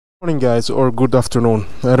Morning guys, or good afternoon.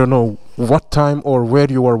 I don't know what time or where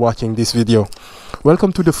you are watching this video.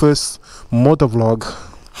 Welcome to the first motovlog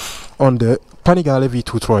on the Panigale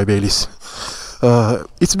V2 Troy Bayliss.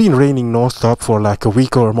 It's been raining non-stop for like a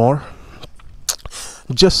week or more.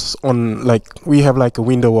 Just on we have like a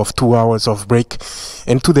window of 2 hours of break,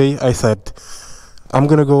 and today I said I'm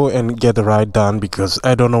gonna go and get a ride done because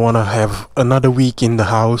I don't want to have another week in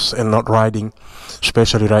the house and not riding,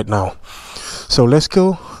 especially right now. So let's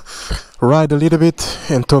go ride a little bit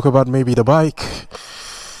and talk about maybe the bike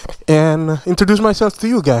and introduce myself to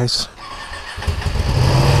you guys.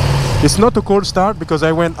 It's not a cold start because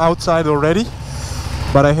I went outside already,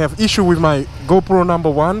 but I have issue with my GoPro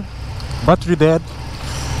number 1, battery dead.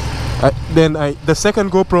 The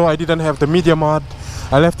second GoPro, I didn't have the media mod.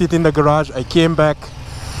 I left it in the garage. I came back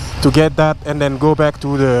to get that and then go back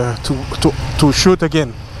to shoot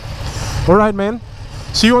again. All right, man,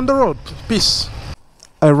 see you on the road. Peace.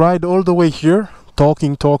 I ride all the way here,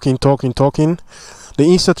 talking. The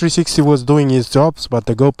Insta360 was doing its jobs, but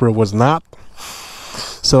the GoPro was not.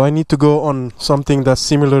 So I need to go on something that's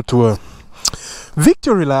similar to a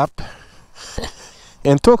victory lap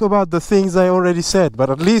and talk about the things I already said,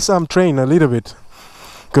 but at least I'm trained a little bit.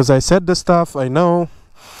 Because I said the stuff, I know.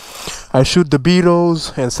 I shoot the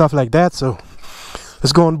B-rolls and stuff like that, so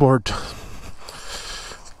let's go on board.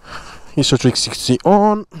 Insta360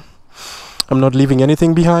 on. I'm not leaving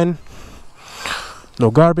anything behind.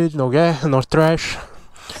 No garbage, no gas, no trash.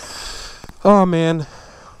 Oh man,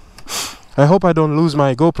 I hope I don't lose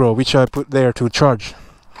my GoPro, which I put there to charge.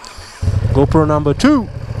 GoPro number 2.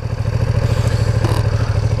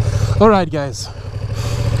 Alright guys,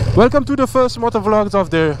 welcome to the first motovlogs of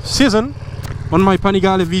the season on my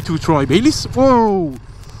Panigale V2 Troy Bayliss. Whoa,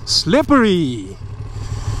 slippery.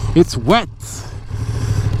 It's wet.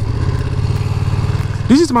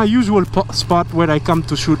 This is my usual spot where I come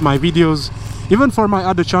to shoot my videos, even for my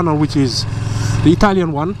other channel, which is the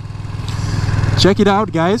Italian one. Check it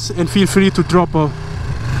out guys, and feel free to drop a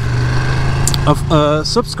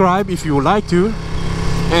subscribe if you would like to.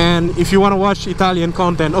 And if you want to watch Italian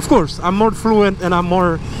content, of course, I'm more fluent and I'm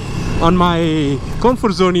more on my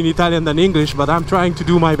comfort zone in Italian than English, but I'm trying to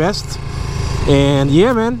do my best. And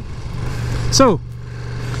yeah man, so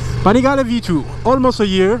Panigale V2, almost a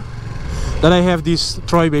year that I have this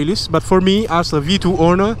Troy Bayliss, but for me as a V2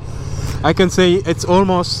 owner, I can say it's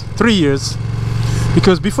almost 3 years,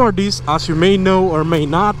 because before this, as you may know or may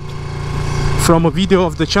not from a video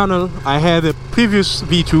of the channel, I had a previous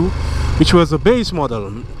V2 which was a base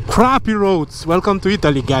model. Crappy roads. Welcome to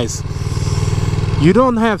Italy guys. You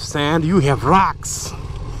don't have sand, you have rocks.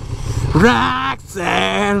 Rocks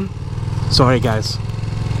and sorry guys,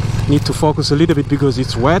 need to focus a little bit because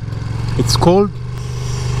it's wet, it's cold.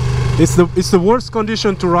 It's the worst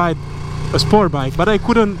condition to ride a sport bike, but I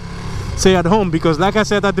couldn't stay at home because, like I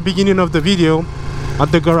said at the beginning of the video,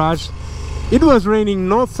 at the garage, it was raining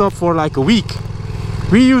non-stop for like a week.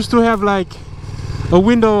 We used to have like a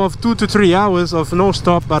window of 2 to 3 hours of no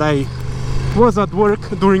stop, but I was at work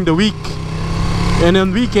during the week, and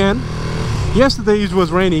on weekend, yesterday it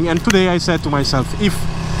was raining, and today I said to myself, if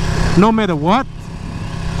no matter what,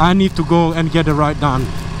 I need to go and get a ride done.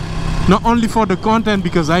 Not only for the content,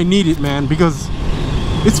 because I need it, man, because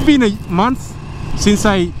it's been a month since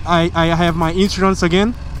I have my insurance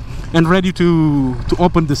again and ready to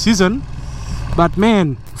open the season. But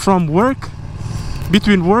man, from work,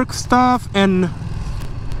 between work stuff and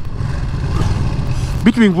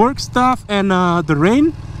the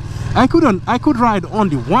rain, I could ride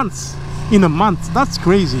only once in a month. That's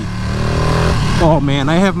crazy. Oh man,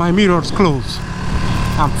 I have my mirrors closed.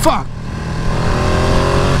 I'm fucked.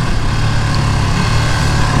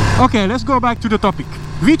 Okay, let's go back to the topic.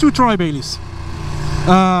 V2 Troy Bayliss.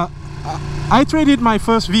 I traded my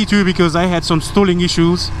first V2 because I had some stalling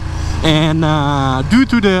issues, and due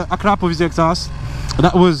to the Akrapovic exhaust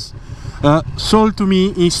that was sold to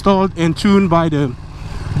me, installed and tuned by the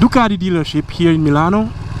Ducati dealership here in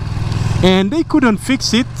Milano, and they couldn't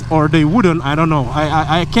fix it, or they wouldn't, I don't know.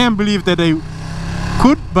 I can't believe that they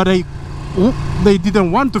could, but they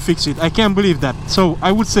didn't want to fix it. I can't believe that. So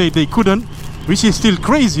I would say they couldn't, which is still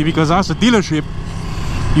crazy, because as a dealership,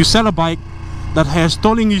 you sell a bike that has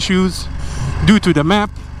stalling issues due to the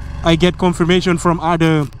map. I get confirmation from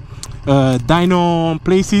other dyno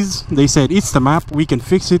places. They said it's the map, we can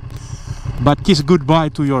fix it, but kiss goodbye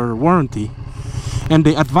to your warranty. And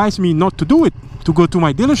they advised me not to do it, to go to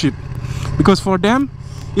my dealership, because for them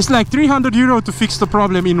it's like 300 euro to fix the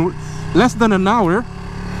problem in less than an hour.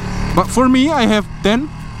 But for me, I have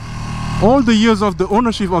then all the years of the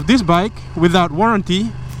ownership of this bike without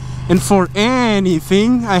warranty, and for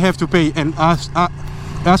anything I have to pay. And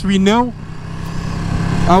as we know,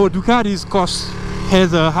 our Ducati's cost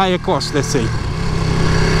has a higher cost, let's say.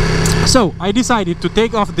 So I decided to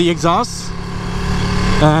take off the exhaust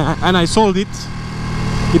and I sold it.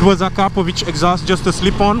 It was a Karpovich exhaust, just a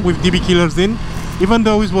slip-on with DB killers in, even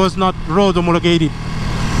though it was not road homologated,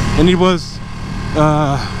 and it was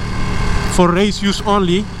for race use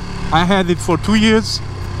only. I had it for 2 years,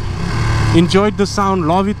 enjoyed the sound,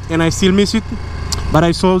 love it, and I still miss it, but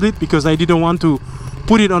I sold it because I didn't want to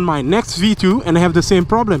put it on my next V2 and have the same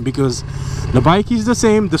problem, because the bike is the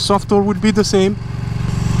same, the software would be the same.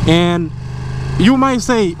 And you might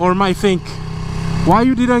say, or might think, why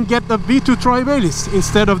you didn't get the V2 Troy Bayliss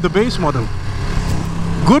instead of the base model?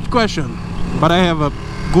 Good question, but I have a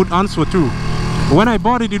good answer too. When I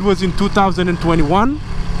bought it, it was in 2021,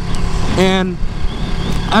 and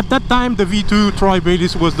at that time the V2 Troy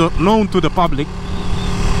Bayliss was not known to the public,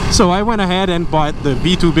 so I went ahead and bought the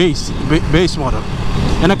V2 base model.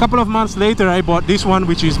 And a couple of months later I bought this one,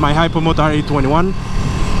 which is my Hypermotor 821,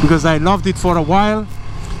 because I loved it for a while,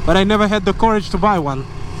 but I never had the courage to buy one.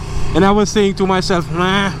 And I was saying to myself,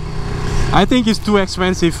 nah, I think it's too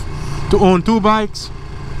expensive to own 2 bikes,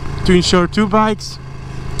 to insure 2 bikes,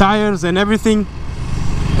 tires and everything.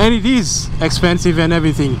 And it is expensive and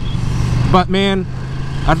everything, but man,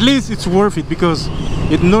 at least it's worth it because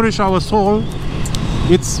it nourishes our soul.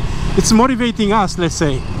 It's motivating us, let's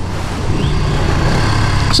say.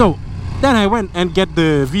 So then I went and get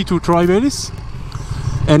the V2 Troy Bayliss,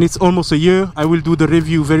 and it's almost a year. I will do the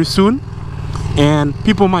review very soon, and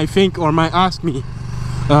people might think or might ask me,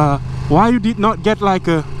 why you did not get like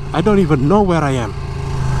a, I don't even know where I am.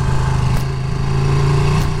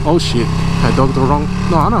 Oh shit, I dogged the wrong,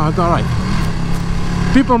 no, it's alright.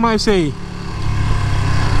 People might say,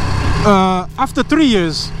 after 3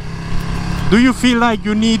 years, do you feel like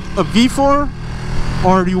you need a V4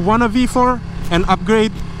 or you want a V4 and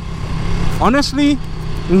upgrade? Honestly,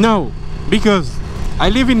 no, because I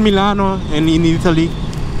live in Milano and in Italy.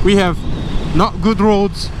 We have not good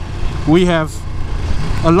roads, we have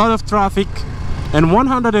a lot of traffic, and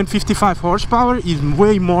 155 horsepower is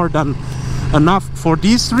way more than enough for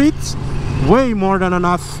these streets, way more than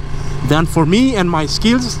enough than for me and my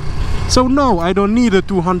skills. So no, I don't need a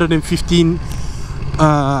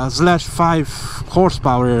 215/5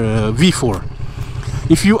 horsepower V4.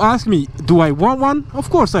 If you ask me, do I want one? Of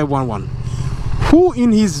course I want one. Who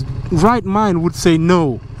in his right mind would say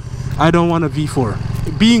no, I don't want a V4?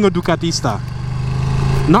 Being a Ducatista,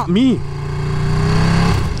 not me.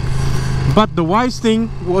 But the wise thing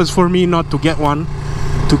was for me not to get one,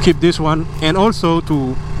 to keep this one, and also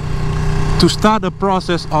to start a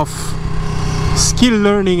process of skill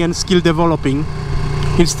learning and skill developing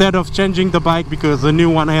instead of changing the bike because the new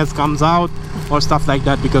one comes out or stuff like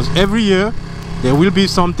that, because every year there will be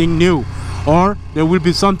something new, or there will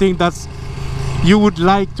be something that's you would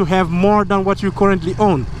like to have more than what you currently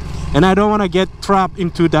own. And I don't want to get trapped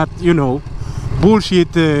into that, you know,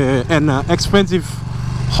 bullshit and expensive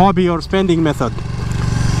hobby or spending method.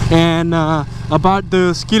 And about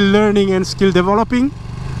the skill learning and skill developing,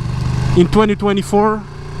 in 2024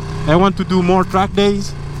 I want to do more track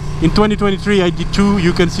days. In 2023 I did 2.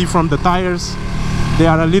 You can see from the tires they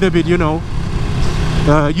are a little bit, you know,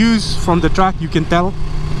 used from the track, you can tell.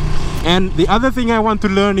 And the other thing I want to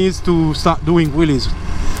learn is to start doing wheelies.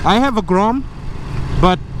 I have a Grom,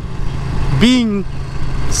 but being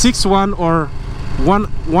 6'1" or 1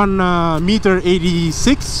 meter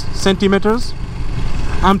 86 centimeters,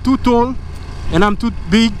 I'm too tall and I'm too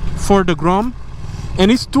big for the Grom,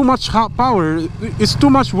 and it's too much power. It's too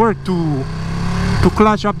much work to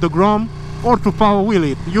clutch up the Grom or to power wheel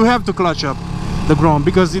it. You have to clutch up the Grom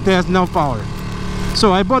because it has no power.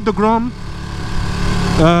 So I bought the Grom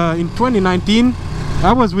in 2019.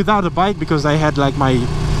 I was without a bike because I had like my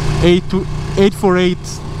 848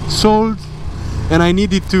 sold, and I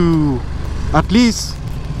needed to at least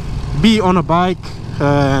be on a bike,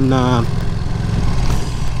 and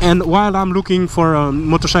while I'm looking for a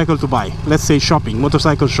motorcycle to buy, let's say shopping,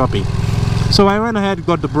 motorcycle shopping. So I went ahead,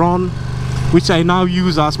 got the Braun, which I now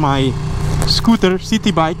use as my scooter,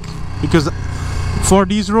 city bike, because for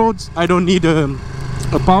these roads I don't need a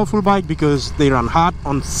powerful bike because they run hot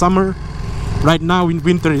on summer. Right now in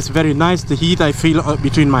winter it's very nice, the heat I feel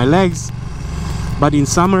between my legs, but in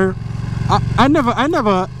summer I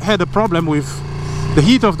never had a problem with the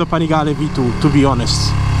heat of the Panigale V2, to be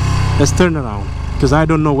honest. Let's turn around because I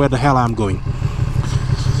don't know where the hell I'm going.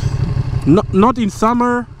 Not in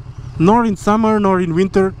summer, nor in summer, nor in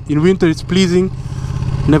winter. In winter it's pleasing.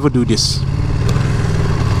 Never do this.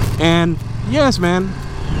 And yes, man,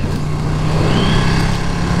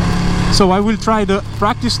 so I will try to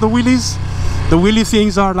practice the wheelies The wheelie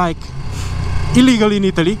things are like illegal in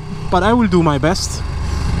Italy, but I will do my best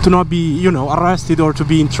to not be, you know, arrested or to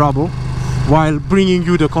be in trouble while bringing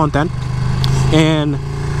you the content. And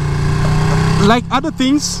like other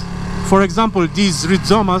things, for example, these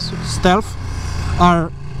Rizomas Stealth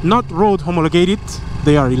are not road homologated,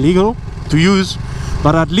 they are illegal to use,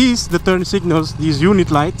 but at least the turn signals, these unit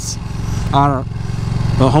lights, are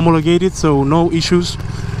homologated, so no issues.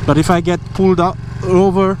 But if I get pulled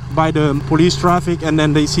over by the police traffic and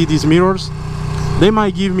then they see these mirrors, they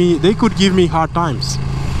could give me hard times.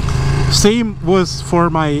 Same was for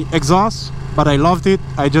my exhaust, but I loved it.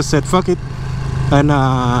 I just said fuck it. And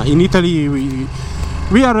in Italy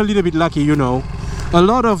we are a little bit lucky, you know. A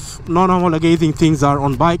lot of non-homologating things are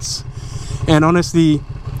on bikes, and honestly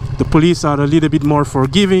the police are a little bit more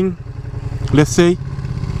forgiving, let's say,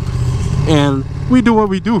 and we do what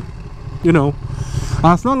we do, you know.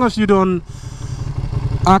 As long as you don't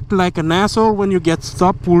act like an asshole when you get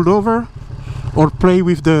stopped, pulled over, or play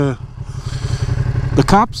with the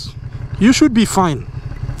cops, you should be fine.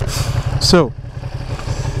 So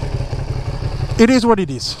it is what it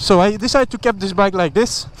is. So I decided to keep this bike like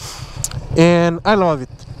this, and I love it.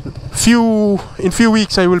 In few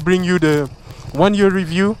weeks I will bring you the 1 year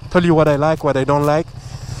review, tell you what I like, what I don't like.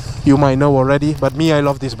 You might know already, but me, I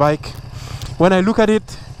love this bike. When I look at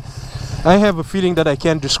it, I have a feeling that I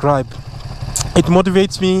can't describe. It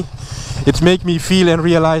motivates me, it makes me feel and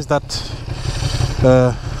realize that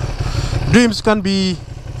dreams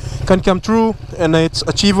can come true, and it's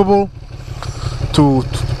achievable to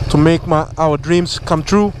make our dreams come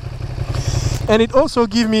true. And it also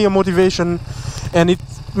gives me a motivation, and it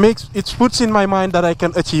puts in my mind that I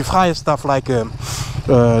can achieve higher stuff, like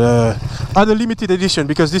other limited edition,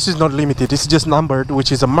 because this is not limited, it's just numbered,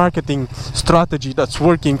 which is a marketing strategy that's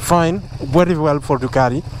working fine, very well for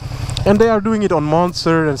Ducati, and they are doing it on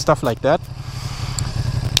Monster and stuff like that.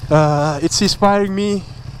 It's inspiring me.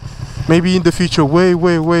 Maybe in the future,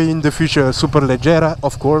 way in the future, Super Leggera,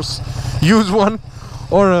 of course, use one,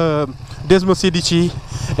 or a Desmo 16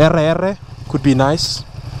 RR could be nice.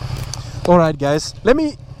 Alright guys,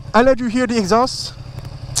 I'll let you hear the exhaust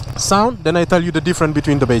sound, then I tell you the difference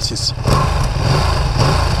between the bases.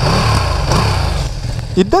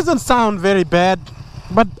 It doesn't sound very bad,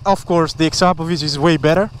 but of course the Exapovis is way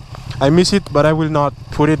better. I miss it, but I will not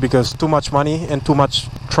put it because too much money and too much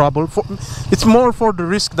trouble. It's more for the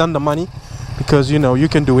risk than the money, because you know you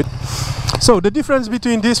can do it. So the difference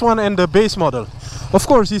between this one and the base model, of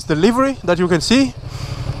course, is the livery that you can see.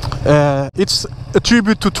 It's a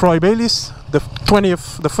tribute to Troy Bayliss,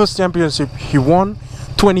 the first championship he won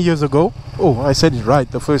 20 years ago. Oh, I said it right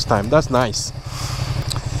the first time. That's nice.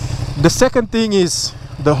 The second thing is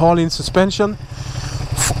the all-in suspension,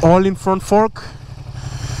 all-in front fork,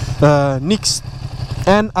 NIX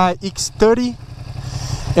NIX30,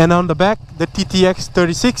 and on the back the TTX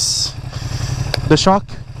 36, the shock,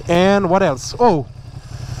 and what else? Oh,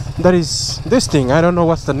 that is this thing. I don't know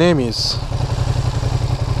what the name is.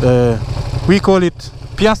 We call it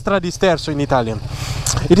Piastra di Sterzo in Italian.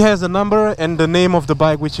 It has a number and the name of the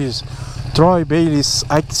bike, which is Troy Bayliss.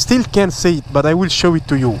 I still can't say it, but I will show it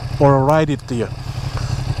to you or write it to you.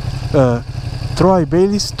 Troy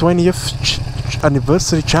Bayliss 20th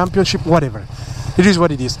anniversary championship, whatever. It is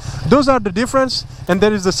what it is. Those are the difference, and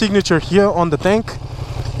there is the signature here on the tank.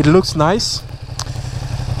 It looks nice,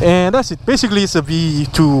 and that's it. Basically it's a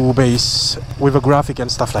V2 base with a graphic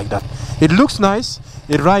and stuff like that. It looks nice.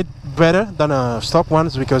 It rides better than stock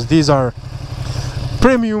ones because these are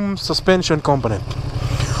premium suspension component.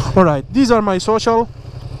 Alright, these are my social.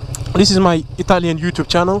 This is my Italian YouTube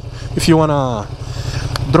channel. If you wanna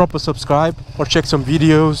drop a subscribe or check some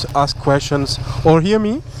videos, ask questions, or hear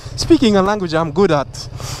me speaking a language I'm good at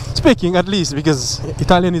speaking, at least, because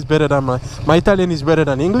Italian is better than my Italian is better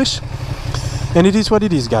than English. And it is what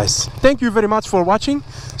it is, guys. Thank you very much for watching.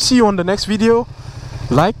 See you on the next video.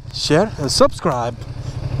 Like, share and subscribe.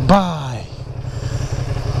 Bye.